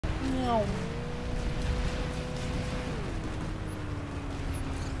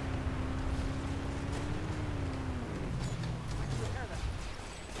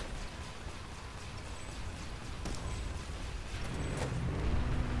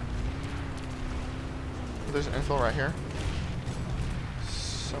There's an infill right here.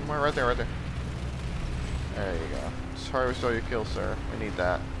 Somewhere right there, right there. There you go. Sorry we stole your kill, sir. We need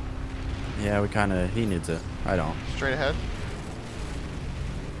that. Yeah, he needs it. I don't. Straight ahead.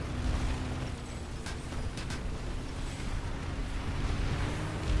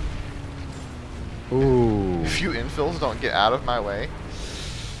 Ooh. If you infills don't get out of my way,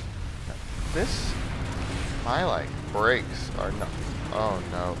 my like brakes are no. Oh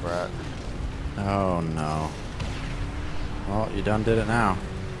no, Brett. Oh no. Well, you done did it now.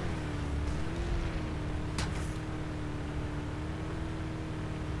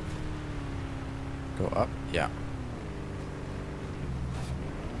 Go up, yeah.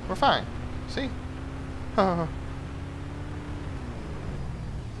 We're fine. See? Oh no.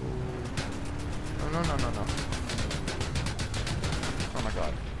 Oh my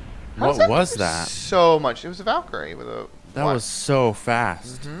god. What was that? So much. It was a Valkyrie with a. That was so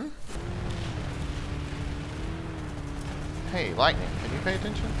fast. Mm-hmm. Hey, lightning, can you pay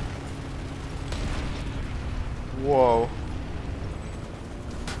attention? Whoa.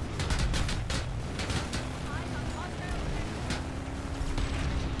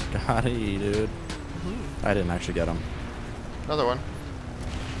 Got it, dude. I didn't actually get him. Another one.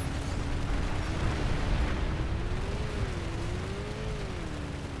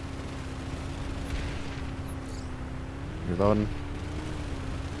 Reloading.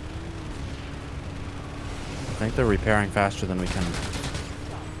 I think they're repairing faster than we can.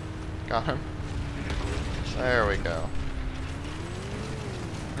 Got him. There we go.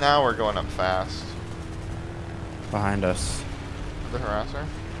 Now we're going up fast. Behind us. The harasser.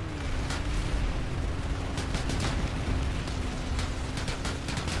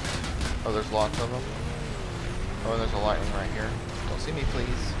 Oh, there's lots of them. Oh, and there's a lightning right here. Don't see me,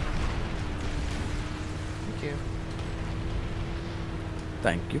 please. Thank you.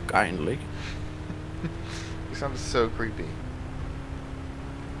 Thank you kindly. You sound so creepy.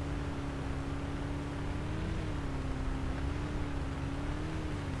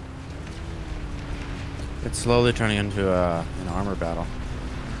 It's slowly turning into an armor battle.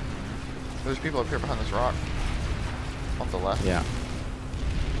 There's people up here behind this rock. On the left. Yeah.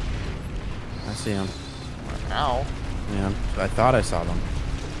 I see them. Ow. Yeah, I thought I saw them.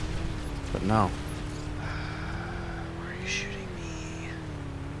 But no. Where are you shooting me?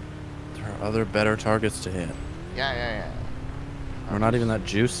 There are other better targets to hit. Yeah. We're not even that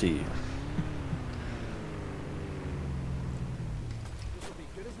juicy.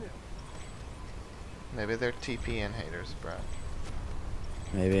 Maybe they're TPN haters, Brad.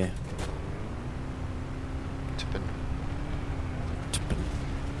 Maybe. Tippin'.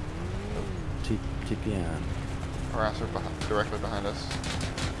 TPN. Harasser directly behind us.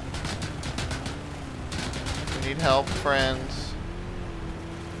 We need help, friends.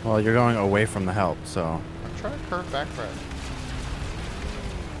 Well, you're going away from the help, so. I'm trying to curve back, Fred.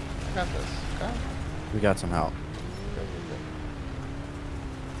 I got this. Okay. We got some help. Good.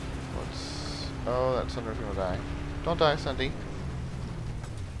 Oh, that Sunder's gonna die. Don't die, Sundy.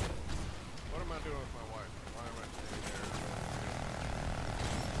 What am I doing with my wife? Why am I standing there?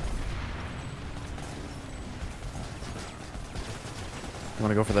 You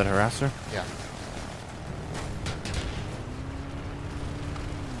want to go for that harasser? Yeah.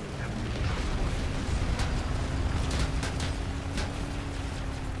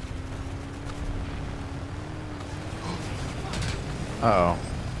 Uh-oh.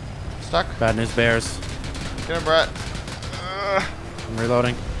 Stuck. Bad news bears. Get him, Brett. I'm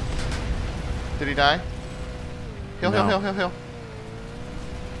reloading. Did he die? Heal.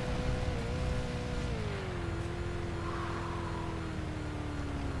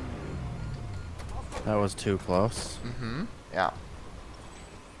 That was too close. Mm-hmm. Yeah.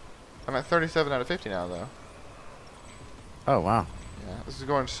 I'm at 37 out of 50 now, though. Oh, wow. Yeah, this is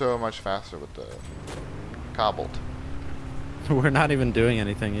going so much faster with the cobbled. We're not even doing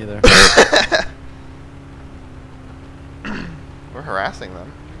anything either. We're harassing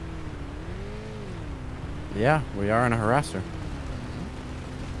them. Yeah, we are in a harasser.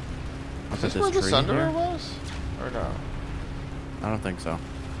 Is this where the Sunderer was? Or no? I don't think so.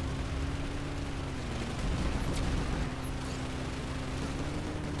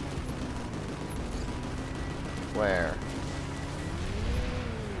 Where?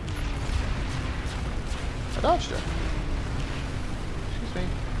 I dodged it. Excuse me.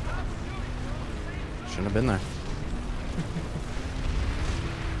 Shouldn't have been there.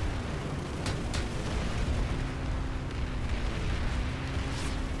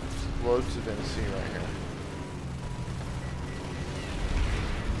 loads of NC right here.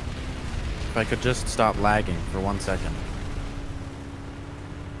 If I could just stop lagging for 1 second.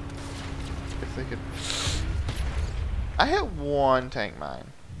 If they could. I hit one tank mine.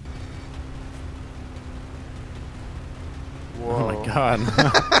 Whoa. Oh my god.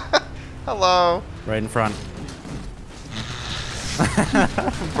 Hello. Right in front.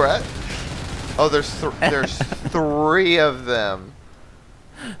 Brett? Oh, there's 3 of them.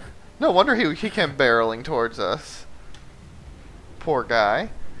 No wonder he came barreling towards us. Poor guy.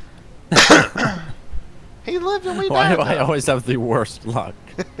 He lived and we Why died. do I always have the worst luck?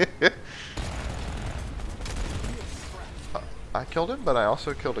 I killed him, but I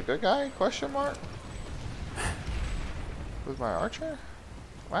also killed a good guy? Question mark? With my archer?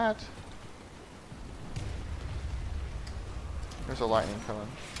 What? There's a lightning coming.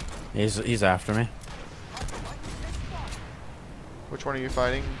 He's after me. Which one are you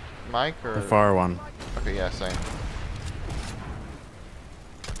fighting? Mike or? The far one. Okay, yeah, same.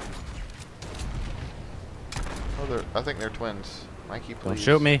 Oh, I think they're twins. Mikey, please. Don't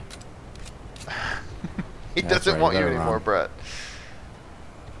shoot me. He That's doesn't right, want you you better anymore, run. Brett.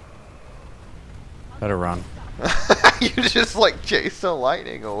 Better run. You just like chased the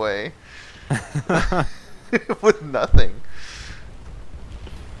lightning away. With nothing.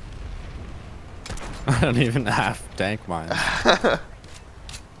 I don't even have tank mines. I'm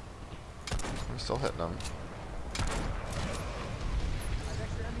still hitting them.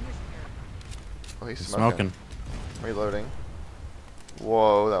 Oh, he's smoking. Reloading.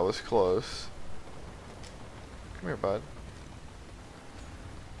 Whoa, that was close. Come here, bud.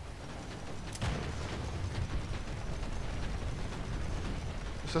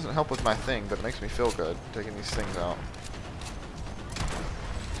 This doesn't help with my thing, but it makes me feel good taking these things out.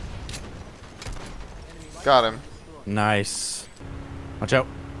 Got him. Nice. Watch out.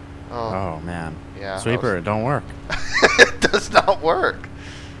 Oh, Oh man. yeah. Sweeper, it don't work. It does not work.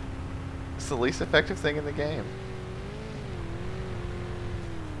 It's the least effective thing in the game.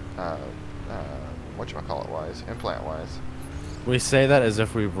 Whatchamacallit-wise, implant-wise. We say that as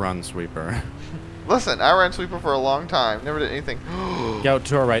if we've run Sweeper. Listen, I ran Sweeper for a long time. Never did anything. Go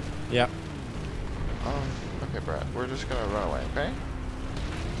to our right. Yep. Okay, Brad. We're just gonna run away, okay?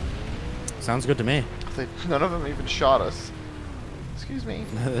 Sounds good to me. None of them even shot us. Excuse me.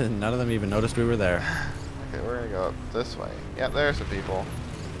 None of them even noticed we were there. Okay, we're gonna go up this way. Yep, there's some people.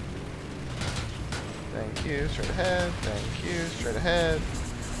 Thank you, straight ahead. Thank you, straight ahead.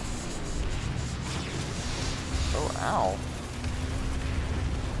 Oh, ow.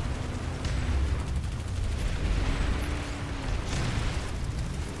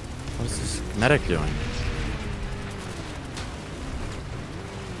 What is this medic doing?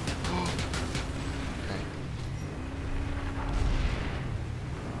 Okay.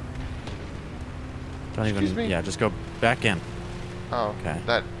 Don't Excuse even. me? Yeah, just go back in. Oh, Okay.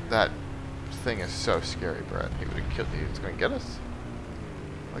 That thing is so scary, Brett. He would have killed you. He's gonna get us.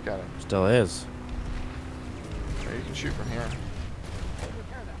 Look at him. Still is. Or you can shoot from here.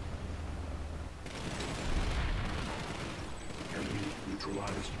 There you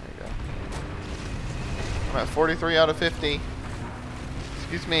go. I'm at 43 out of 50.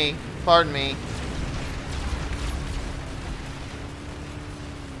 Excuse me. Pardon me.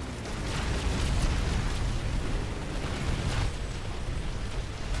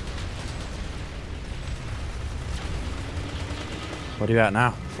 What are you at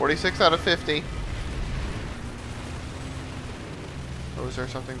now? 46 out of 50. Oh, is there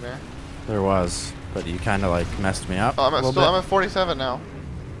something there? There was, but you kind of like messed me up. Oh, a little bit. I'm at 47 now.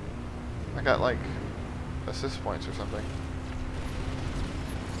 I got like assist points or something.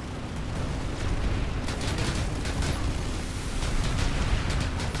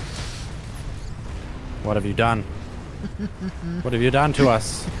 What have you done? What have you done to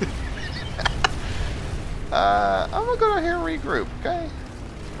us? I'm gonna go down here and regroup, okay?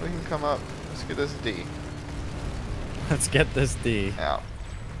 We can come up. Let's get this D Let's get this D. out.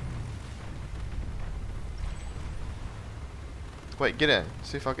 Wait, get in.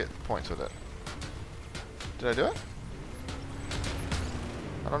 See if I'll get points with it. Did I do it?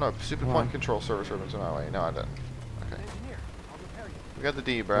 I don't know. Stupid Come point on. control service ribbons in my way. No, I didn't. Okay. We got the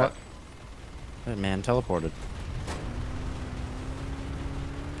D, Brad. What? That man teleported.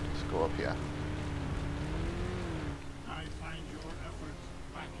 Let's go up here. I find your efforts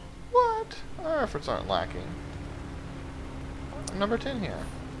lacking. What? Our efforts aren't lacking. I'm number 10 here.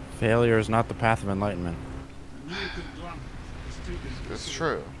 Failure is not the path of enlightenment. The new conglomerate is still It's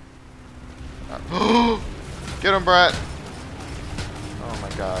true. Get him, Brett. Oh my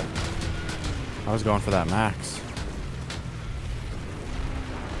god. I was going for that max.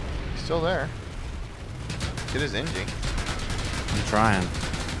 He's He's still there. Get his engine. I'm trying.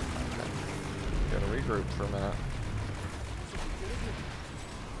 Gotta regroup for a minute.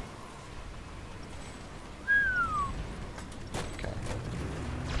 Okay.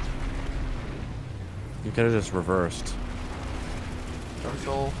 You could have just reversed.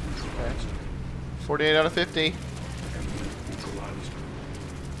 Control. Okay. 48 out of 50.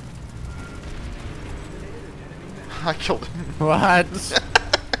 I killed him. What?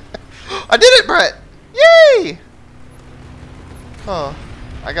 I did it, Brett! Yay! Oh,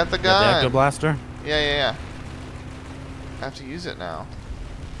 I got the gun. The Ectoblaster? Yeah. I have to use it now.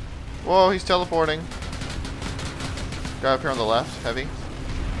 Whoa, he's teleporting. Guy up here on the left, heavy.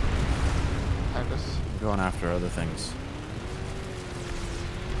 Behind us. I'm going after other things.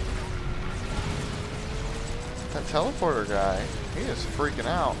 That teleporter guy, he is freaking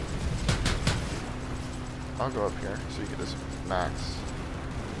out. I'll go up here so you get his max.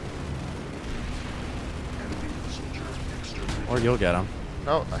 Or you'll get him.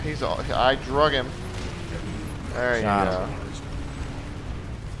 No, he's all. I drug him. There you Shot go. him.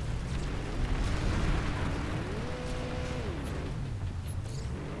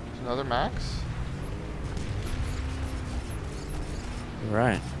 There's another max. You're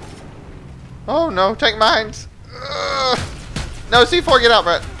right. Oh no, take mines. Ugh. No, C4, get out,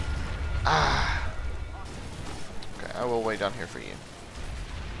 Brett. Ah. Okay, I will wait down here for you.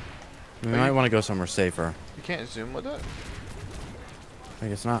 We might want to go somewhere safer. You can't zoom with it? I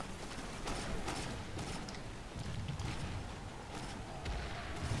guess not.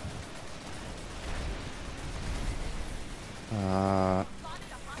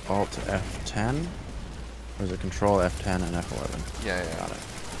 Alt F10? Or is it Control F10 and F11? Yeah. Got it.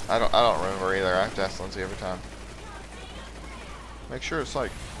 I don't remember either. I have to ask Lindsay every time. Make sure it's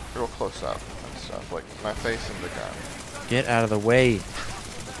like real close up and stuff, like my face and the gun. Get out of the way.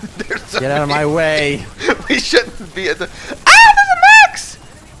 There's so Get out of many- my way. We shouldn't be at the. Ah, there's a max!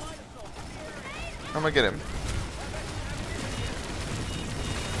 I'm gonna get him.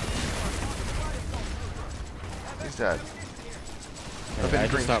 He's dead. Okay, I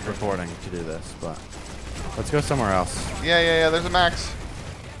just stopped recording to do this, but let's go somewhere else. Yeah. There's a max.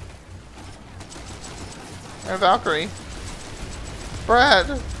 And a Valkyrie.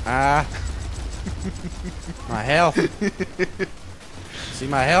 Brad. Ah. My health. See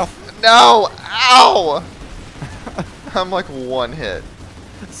my health? No! Ow! I'm like one hit.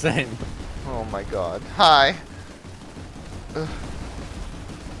 Same. Oh my god. Hi. Ugh.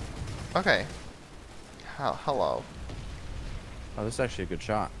 Okay. Hello. Oh, this is actually a good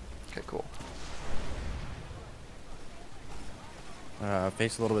shot. Okay, cool.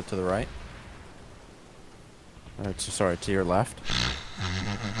 Face a little bit to the right. Sorry, to your left.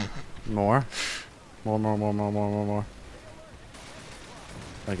 More. More.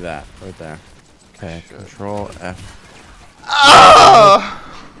 Like that, right there. Okay, Shit. Control F. Ah!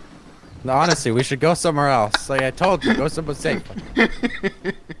 No, honestly, we should go somewhere else. Like I told you, go somewhere safe.